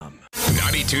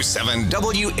98.7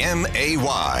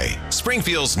 WMAY,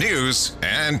 Springfield's news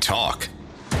and talk.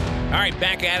 All right,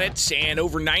 back at it. And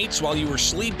overnight, while you were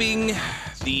sleeping,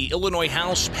 the Illinois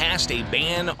House passed a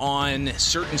ban on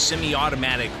certain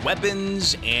semi-automatic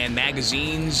weapons and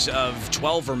magazines of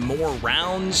 12 or more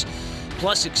rounds,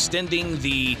 plus extending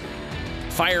the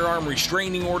firearm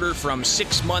restraining order from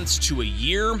 6 months to a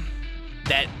year.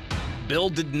 That bill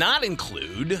did not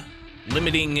include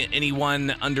limiting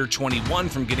anyone under 21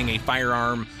 from getting a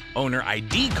firearm owner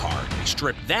ID card. They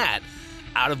stripped that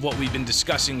out of what we've been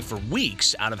discussing for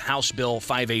weeks out of House Bill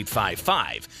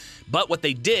 5855. But what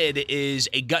they did is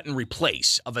a gut and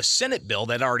replace of a Senate bill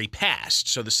that already passed.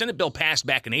 So the Senate bill passed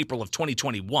back in April of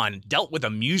 2021, dealt with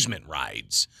amusement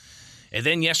rides. And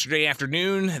then yesterday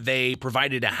afternoon, they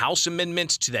provided a House amendment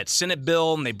to that Senate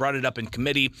bill, and they brought it up in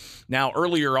committee. Now,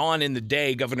 earlier on in the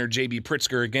day, Governor J.B.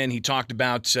 Pritzker, again, he talked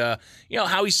about,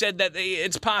 how he said that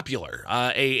it's popular.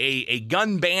 A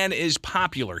gun ban is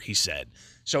popular, he said.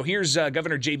 So here's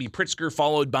Governor J.B. Pritzker,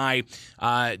 followed by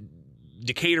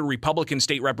Decatur Republican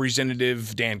State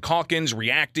Representative Dan Calkins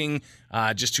reacting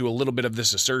just to a little bit of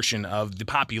this assertion of the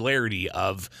popularity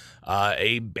of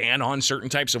a ban on certain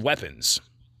types of weapons.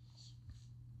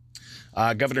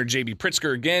 Governor J.B.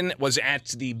 Pritzker, again, was at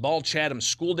the Ball Chatham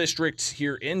School District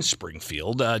here in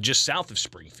Springfield, just south of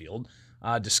Springfield,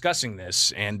 discussing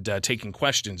this and taking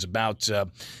questions about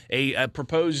a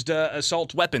proposed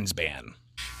assault weapons ban.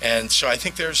 And so I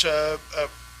think there's a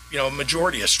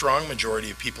strong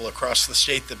majority of people across the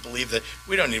state that believe that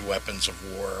we don't need weapons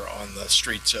of war on the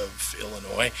streets of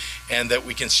Illinois, and that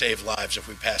we can save lives if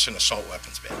we pass an assault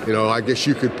weapons ban. I guess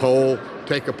you could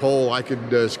take a poll. I could,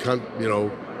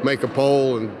 make a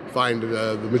poll and find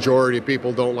the majority of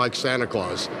people don't like Santa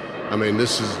Claus. I mean,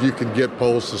 you could get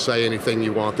polls to say anything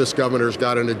you want. This governor's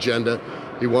got an agenda.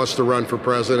 He wants to run for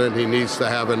president. He needs to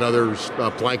have another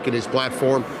plank in his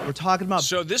platform. We're talking about.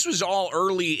 So this was all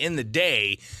early in the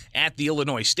day at the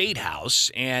Illinois State House,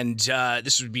 and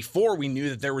this was before we knew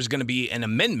that there was going to be an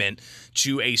amendment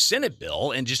to a Senate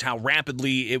bill and just how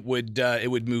rapidly it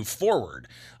would move forward.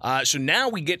 So now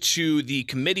we get to the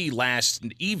committee last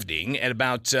evening at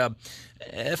about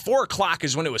 4 o'clock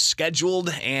is when it was scheduled,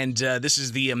 and this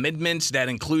is the amendment that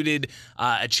included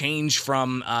a change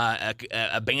from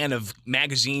a ban of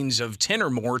magazines of 10 or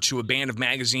more to a ban of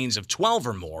magazines of 12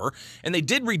 or more, and they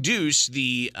did reduce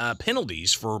the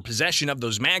penalties for possession of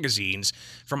those magazines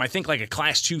from, I think, like a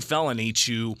Class 2 felony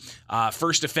to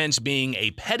first offense being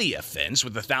a petty offense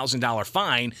with a $1,000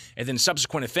 fine, and then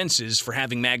subsequent offenses for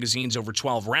having magazines over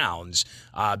 12 rounds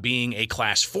being a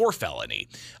Class 4 felony.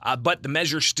 But the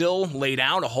measure still laid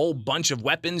out a whole bunch of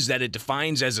weapons that it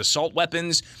defines as assault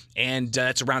weapons, and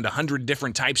it's around 100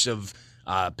 different types of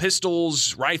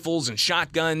pistols, rifles, and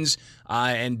shotguns,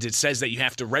 and it says that you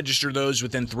have to register those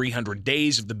within 300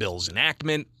 days of the bill's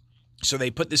enactment. So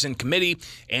they put this in committee,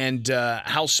 and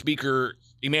House Speaker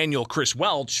Emanuel Chris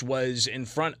Welch was in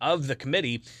front of the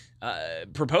committee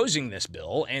proposing this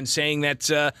bill and saying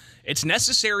that it's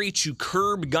necessary to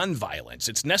curb gun violence.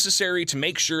 It's necessary to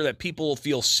make sure that people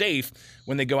feel safe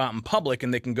when they go out in public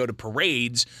and they can go to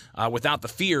parades without the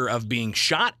fear of being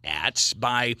shot at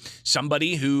by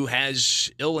somebody who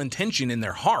has ill intention in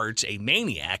their heart, a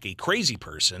maniac, a crazy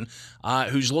person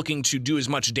who's looking to do as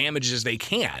much damage as they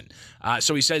can.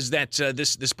 So he says that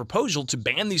this proposal to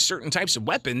ban these certain types of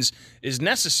weapons is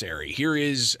necessary. Here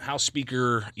is House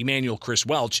Speaker Emanuel Chris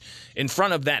Welch in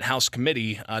front of that House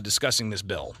committee discussing this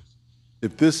bill.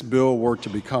 If this bill were to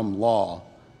become law,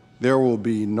 there will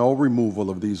be no removal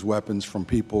of these weapons from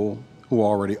people who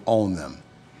already own them.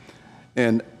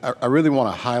 And I really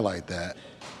want to highlight that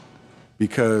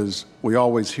because we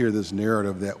always hear this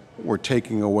narrative that we're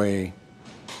taking away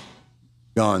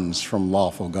guns from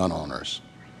lawful gun owners.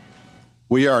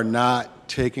 We are not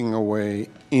taking away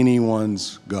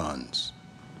anyone's guns,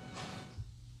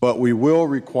 but we will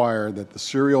require that the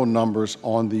serial numbers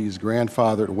on these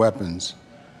grandfathered weapons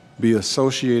be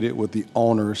associated with the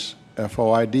owner's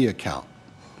FOID account.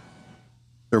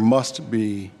 There must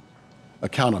be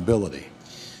accountability.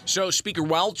 So Speaker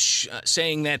Welch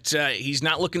saying that he's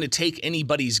not looking to take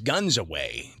anybody's guns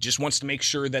away, just wants to make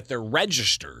sure that they're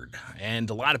registered. And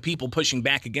a lot of people pushing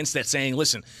back against that, saying,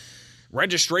 listen,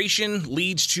 registration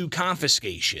leads to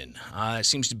confiscation.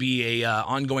 Seems to be a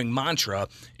ongoing mantra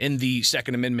in the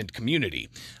Second Amendment community.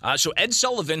 So Ed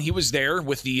Sullivan, he was there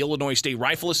with the Illinois State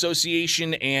Rifle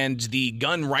Association, and the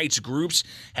gun rights groups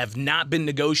have not been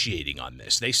negotiating on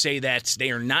this. They say that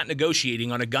they are not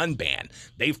negotiating on a gun ban.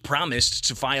 They've promised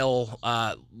to file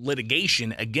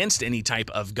litigation against any type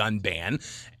of gun ban.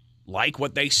 like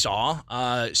what they saw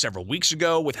several weeks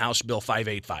ago with House Bill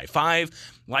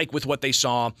 5855, like with what they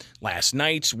saw last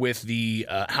night with the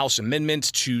House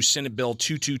amendment to Senate Bill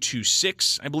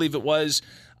 2226, I believe it was.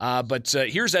 But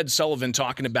here's Ed Sullivan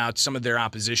talking about some of their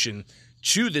opposition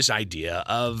to this idea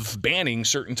of banning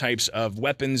certain types of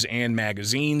weapons and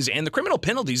magazines and the criminal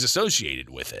penalties associated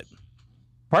with it.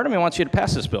 Part of me wants you to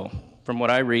pass this bill. From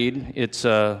what I read, it's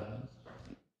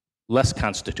less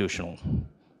constitutional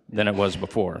than it was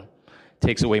before. It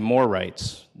takes away more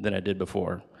rights than it did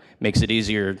before. Makes it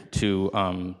easier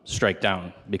to strike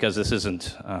down because this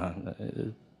isn't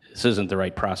the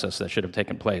right process that should have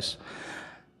taken place.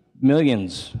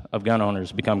 Millions of gun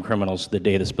owners become criminals the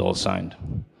day this bill is signed.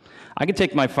 I can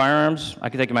take my firearms, I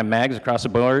can take my mags across the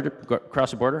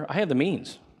border. I have the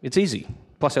means. It's easy.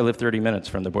 Plus, I live 30 minutes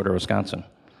from the border of Wisconsin.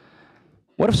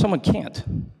 What if someone can't?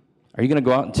 Are you going to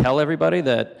go out and tell everybody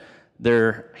that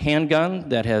their handgun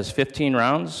that has 15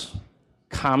 rounds,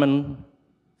 common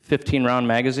 15-round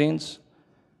magazines,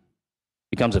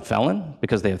 becomes a felon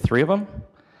because they have 3 of them?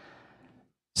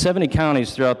 70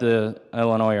 counties throughout the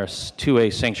Illinois are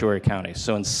 2A sanctuary counties.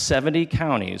 So in 70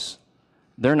 counties,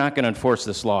 they're not going to enforce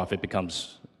this law if it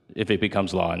becomes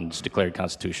law and it's declared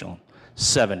constitutional.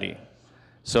 70.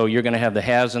 So you're going to have the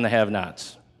haves and the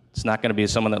have-nots. It's not going to be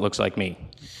someone that looks like me.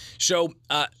 So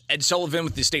Ed Sullivan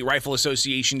with the State Rifle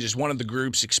Association is one of the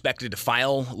groups expected to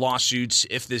file lawsuits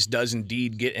if this does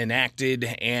indeed get enacted.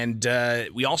 And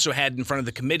we also had in front of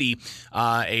the committee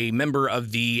a member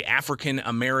of the African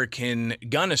American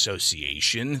Gun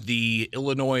Association, the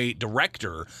Illinois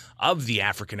director of the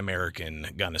African American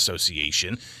Gun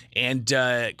Association. And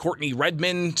Courtney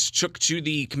Redmond took to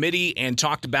the committee and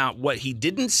talked about what he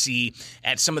didn't see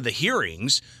at some of the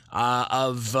hearings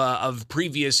of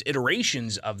previous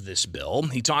iterations of this bill.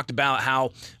 He talked about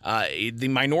how the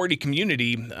minority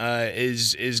community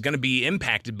is going to be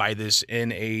impacted by this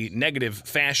in a negative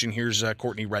fashion. Here's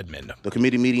Courtney Redmond. The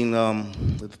committee meeting,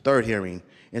 the third hearing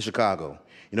in Chicago.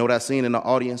 You know what I seen in the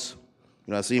audience?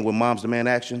 You know, I seen with Moms Demand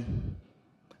Action.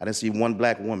 I didn't see one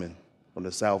black woman from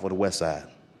the South or the West Side.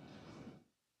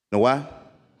 You know why?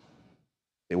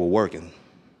 They were working.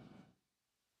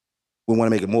 We want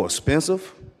to make it more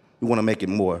expensive. We want to make it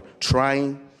more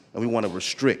trying, and we want to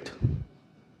restrict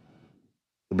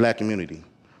the black community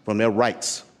from their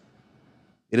rights.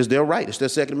 It is their right. It's their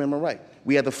Second Amendment right.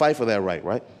 We had to fight for that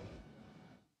right?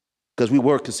 Because we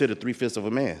were considered 3/5 of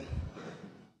a man.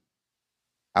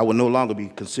 I would no longer be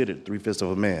considered 3/5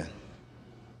 of a man.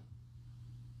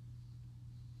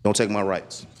 Don't take my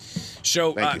rights.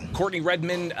 So Courtney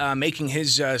Redmond making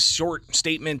his short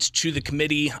statement to the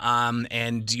committee,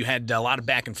 and you had a lot of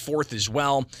back and forth as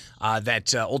well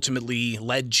that ultimately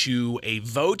led to a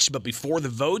vote. But before the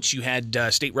vote, you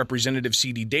had State Representative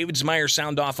C.D. Davidsmeyer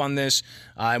sound off on this,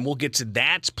 and we'll get to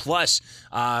that. Plus,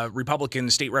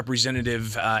 Republican State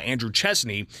Representative Andrew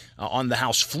Chesney on the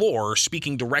House floor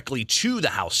speaking directly to the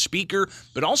House Speaker,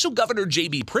 but also Governor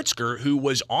J.B. Pritzker, who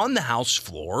was on the House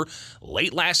floor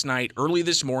late last night, early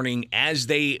this morning, as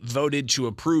they voted to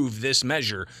approve this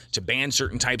measure to ban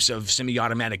certain types of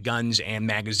semi-automatic guns and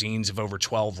magazines of over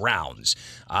 12 rounds.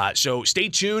 So stay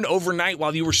tuned. Overnight,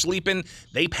 while you were sleeping,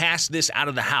 they passed this out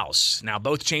of the House. Now,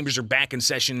 both chambers are back in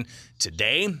session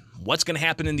today. What's going to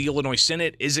happen in the Illinois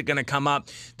Senate? Is it going to come up?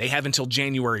 They have until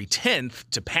January 10th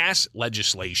to pass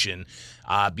legislation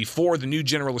before the new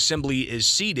General Assembly is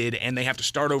seated, and they have to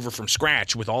start over from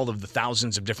scratch with all of the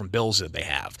thousands of different bills that they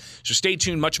have. So stay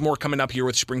tuned. Much more coming up here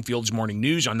with Springfield's Morning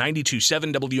News on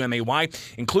 92.7 WMAY,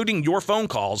 including your phone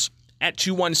calls at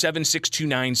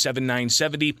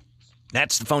 217-629-7970.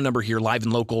 That's the phone number here, live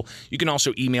and local. You can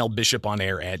also email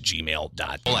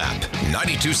bishoponair@gmail.com. App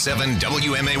 92.7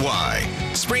 WMAY,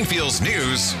 Springfield's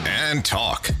News and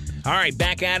Talk. All right,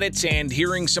 back at it and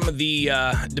hearing some of the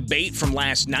debate from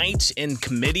last night in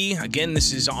committee. Again,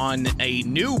 this is on a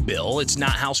new bill. It's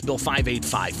not House Bill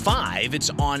 5855.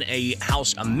 It's on a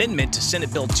House amendment to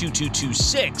Senate Bill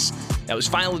 2226 that was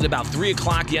filed at about 3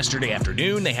 o'clock yesterday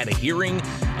afternoon. They had a hearing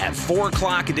at 4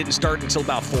 o'clock. It didn't start until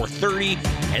about 4:30.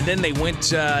 And then they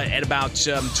went at about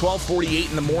 12:48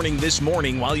 in the morning this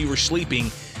morning while you were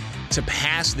sleeping to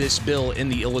pass this bill in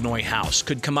the Illinois House.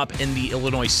 Could come up in the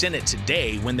Illinois Senate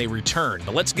today when they return.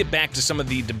 But let's get back to some of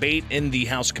the debate in the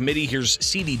House committee. Here's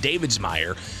C.D.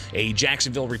 Davidsmeyer, a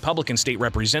Jacksonville Republican state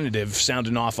representative,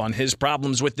 sounding off on his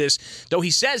problems with this, though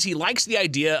he says he likes the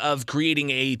idea of creating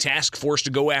a task force to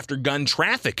go after gun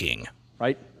trafficking.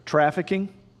 Right? Trafficking,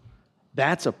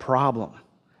 that's a problem.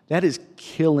 That is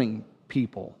killing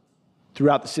people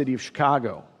throughout the city of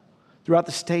Chicago, throughout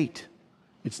the state.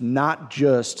 It's not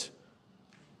just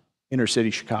inner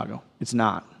city Chicago. It's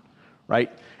not,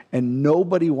 right? And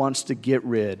nobody wants to get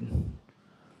rid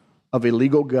of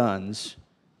illegal guns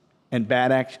and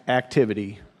bad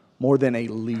activity more than a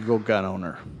legal gun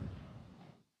owner.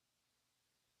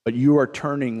 But you are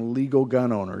turning legal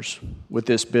gun owners with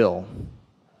this bill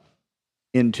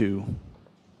into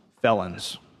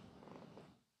felons.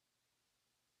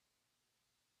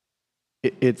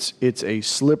 It's a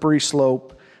slippery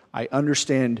slope. I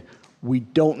understand we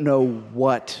don't know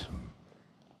what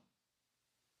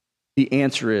the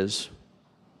answer is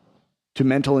to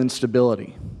mental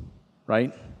instability,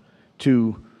 right?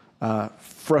 To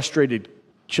frustrated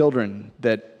children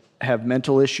that have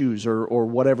mental issues or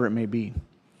whatever it may be.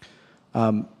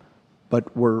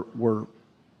 But we're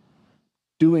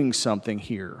doing something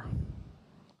here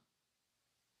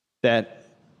that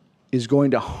is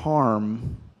going to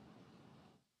harm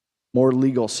more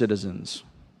legal citizens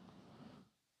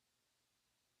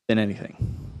than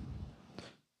anything.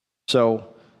 So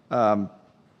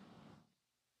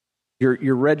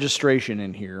your registration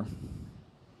in here,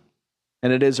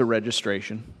 and it is a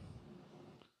registration,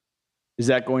 is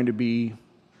that going to be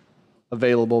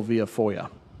available via FOIA?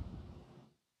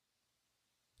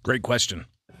 Great question.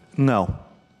 No.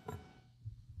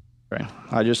 Okay.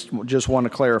 I just want to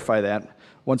clarify that.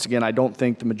 Once again, I don't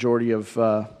think the majority of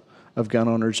gun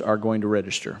owners are going to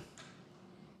register.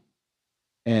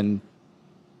 And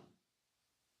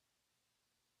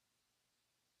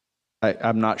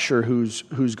I'm not sure who's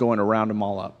going to round them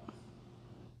all up,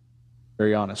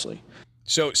 very honestly.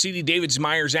 So C.D.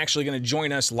 Davids-Meyer is actually going to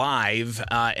join us live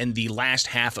in the last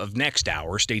half of next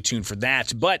hour. Stay tuned for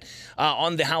that. But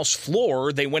on the House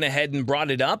floor, they went ahead and brought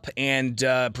it up and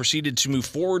proceeded to move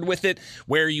forward with it,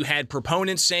 where you had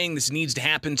proponents saying this needs to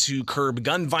happen to curb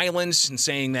gun violence and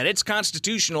saying that it's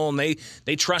constitutional, and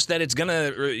they trust that it's going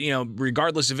to,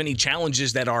 regardless of any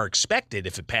challenges that are expected,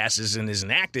 if it passes and is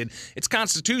enacted, it's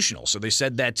constitutional. So they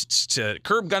said that it's to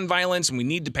curb gun violence, and we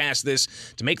need to pass this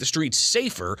to make the streets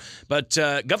safer. But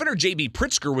Governor J.B.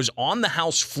 Pritzker was on the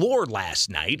House floor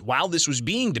last night while this was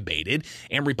being debated,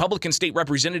 and Republican State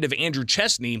Representative Andrew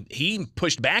Chesney, he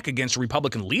pushed back against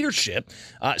Republican leadership,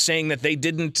 saying that they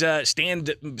didn't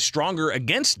stand stronger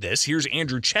against this. Here's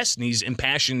Andrew Chesney's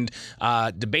impassioned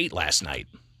debate last night.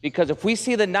 Because if we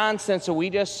see the nonsense that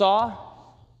we just saw,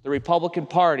 the Republican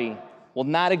Party will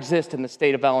not exist in the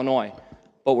state of Illinois.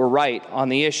 But we're right on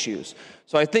the issues.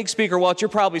 So I think, Speaker Welch, you're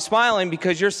probably smiling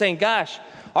because you're saying, gosh,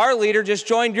 our leader just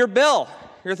joined your bill.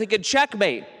 You're thinking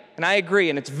checkmate. And I agree.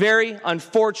 And it's very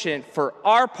unfortunate for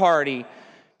our party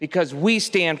because we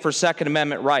stand for Second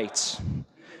Amendment rights.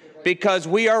 Because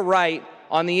we are right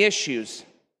on the issues.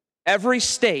 Every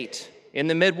state in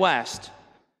the Midwest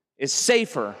is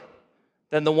safer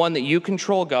than the one that you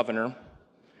control, Governor,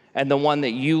 and the one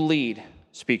that you lead,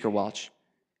 Speaker Welch.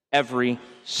 Every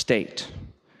state.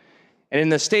 And in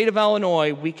the state of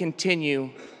Illinois, we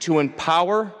continue to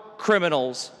empower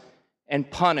criminals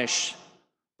and punish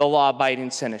the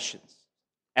law-abiding citizens.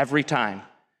 Every time.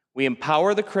 We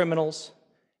empower the criminals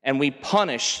and we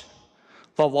punish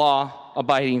the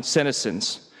law-abiding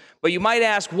citizens. But you might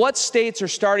ask, what states are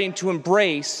starting to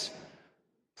embrace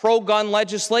pro-gun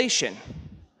legislation?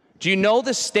 Do you know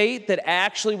the state that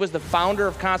actually was the founder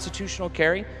of constitutional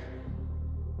carry?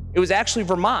 It was actually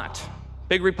Vermont,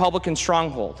 big Republican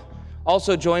stronghold.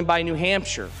 Also joined by New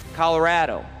Hampshire,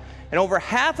 Colorado. And over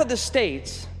half of the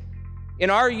states in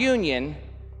our union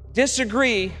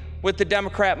disagree with the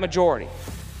Democrat majority.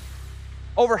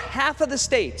 Over half of the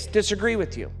states disagree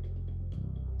with you.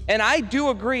 And I do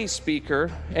agree, Speaker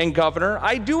and Governor,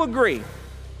 I do agree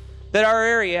that our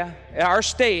area, our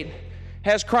state,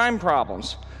 has crime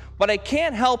problems. But I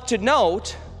can't help to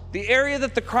note the area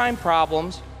that the crime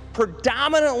problems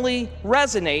predominantly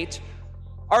resonate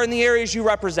are in the areas you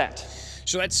represent.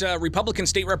 So that's Republican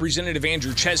State Representative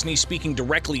Andrew Chesney speaking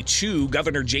directly to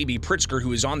Governor J.B. Pritzker,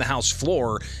 who is on the House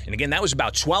floor. And again, that was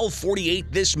about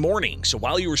 12:48 this morning. So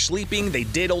while you were sleeping, they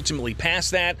did ultimately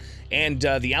pass that. And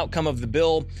the outcome of the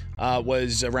bill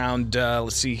was around,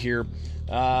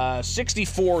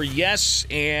 64 yes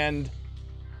and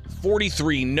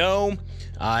 43 no.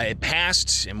 It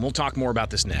passed, and we'll talk more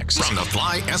about this next. From the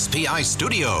Fly SPI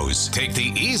studios, take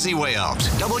the easy way out.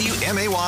 WMAY